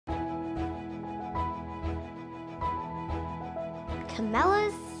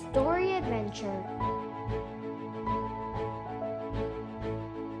Camella's Story Adventure.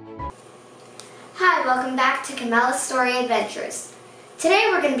 Hi, welcome back to Camella's Story Adventures. Today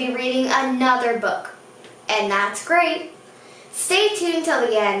we're going to be reading another book, and that's great. Stay tuned till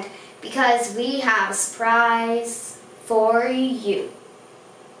the end because we have a surprise for you.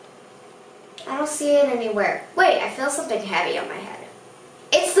 I don't see it anywhere. Wait, I feel something heavy on my head.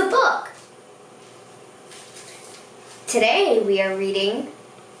 It's the book! Today we are reading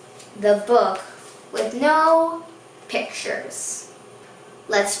the book with no pictures.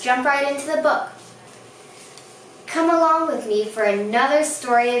 Let's jump right into the book. Come along with me for another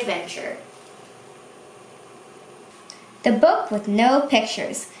story adventure. The Book with No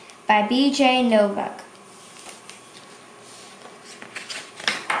Pictures by B.J. Novak.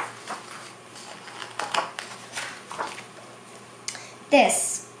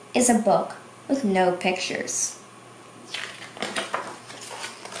 This is a book with no pictures.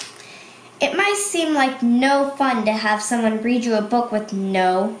 It might seem like no fun to have someone read you a book with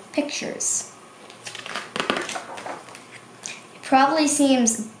no pictures. It probably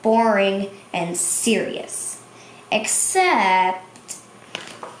seems boring and serious, except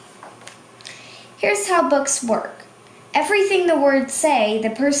here's how books work. Everything the words say, the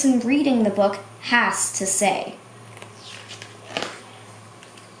person reading the book has to say,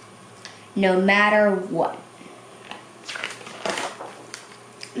 no matter what.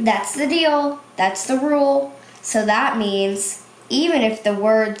 That's the deal. That's the rule. So that means even if the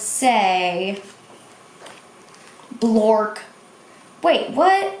words say blork. Wait,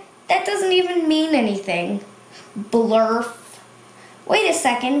 what? That doesn't even mean anything. Blurf. Wait a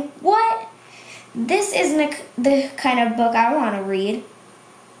second. What? This isn't the kind of book I want to read.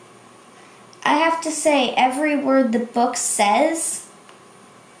 I have to say every word the book says.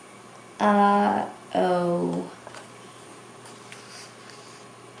 Oh.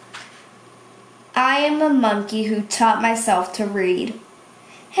 I am a monkey who taught myself to read.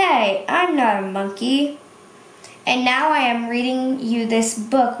 Hey, I'm not a monkey. And now I am reading you this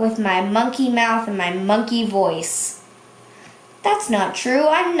book with my monkey mouth and my monkey voice. That's not true.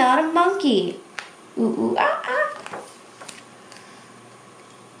 I'm not a monkey. Ooh, ooh, ah, ah.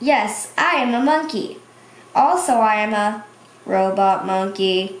 Yes, I am a monkey. Also, I am a robot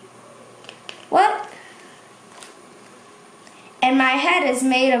monkey. What? And my head is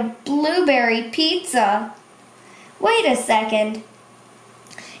made of blueberry pizza. Wait a second.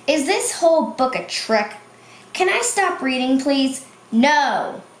 Is this whole book a trick? Can I stop reading, please?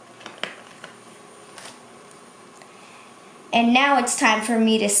 No. And now it's time for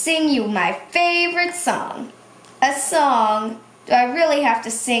me to sing you my favorite song. A song. Do I really have to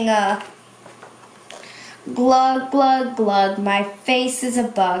sing a glug, glug, glug, my face is a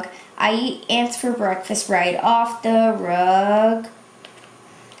bug. I eat ants for breakfast right off the rug.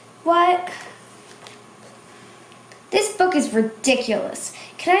 What? This book is ridiculous.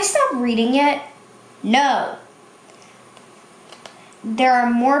 Can I stop reading it? No. There are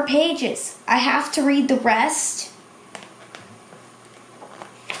more pages. I have to read the rest.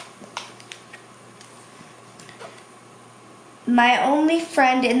 My only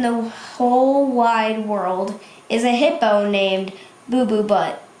friend in the whole wide world is a hippo named Boo Boo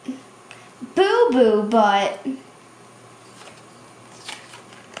Butt. Boo Boo Butt.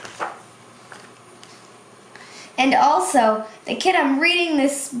 And also, the kid I'm reading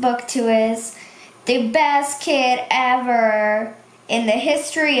this book to is the best kid ever in the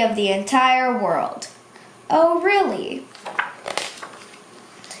history of the entire world. Oh, really?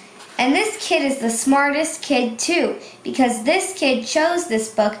 And this kid is the smartest kid too, because this kid chose this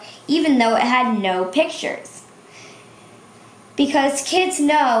book even though it had no pictures. Because kids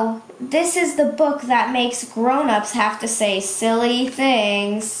know this is the book that makes grown-ups have to say silly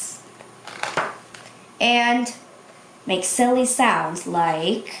things and make silly sounds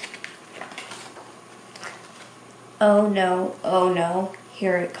like, oh no,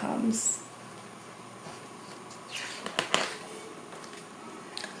 here it comes.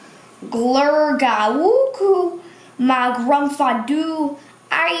 Glurgawuku, ma grumfadu,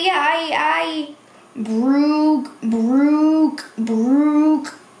 I, broog, broog,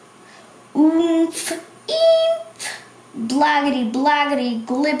 broog, oomph, eemph, blaggity, blaggity,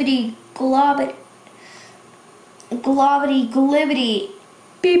 glibbity, globbity, globbity, glibbity,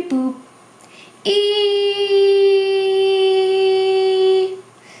 beep boop, ee,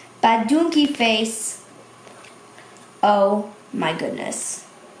 badunky face. Oh my goodness.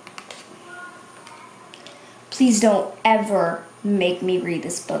 Please don't ever make me read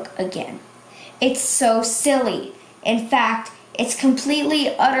this book again. It's so silly. In fact, it's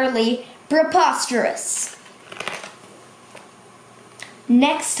completely, utterly preposterous.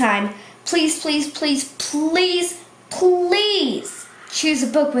 next time, please, please, please, please, please choose a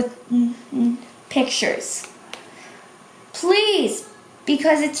book with pictures. Please,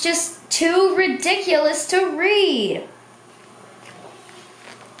 because it's just too ridiculous to read.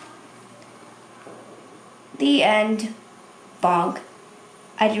 The end. Bonk.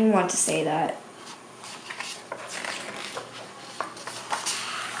 I didn't want to say that.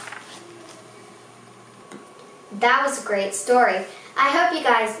 That was a great story. I hope you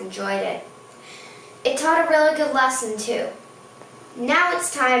guys enjoyed it. It taught a really good lesson too. Now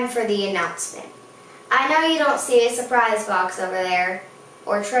it's time for the announcement. I know you don't see a surprise box over there,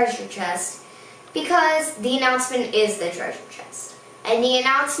 or treasure chest, because the announcement is the treasure chest. And the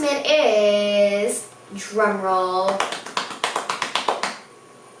announcement is, drumroll,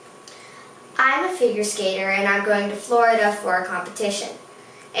 I'm a figure skater and I'm going to Florida for a competition.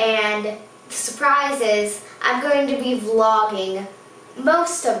 And the surprise is I'm going to be vlogging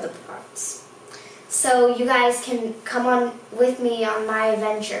most of the parts. So you guys can come on with me on my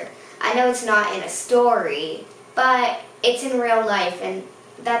adventure. I know it's not in a story, but it's in real life and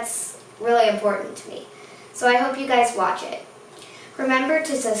that's really important to me. So I hope you guys watch it. Remember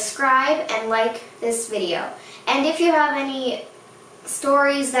to subscribe and like this video. And if you have any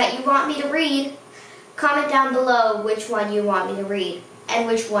stories that you want me to read, comment down below which one you want me to read and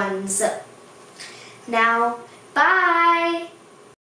which ones. Now, bye!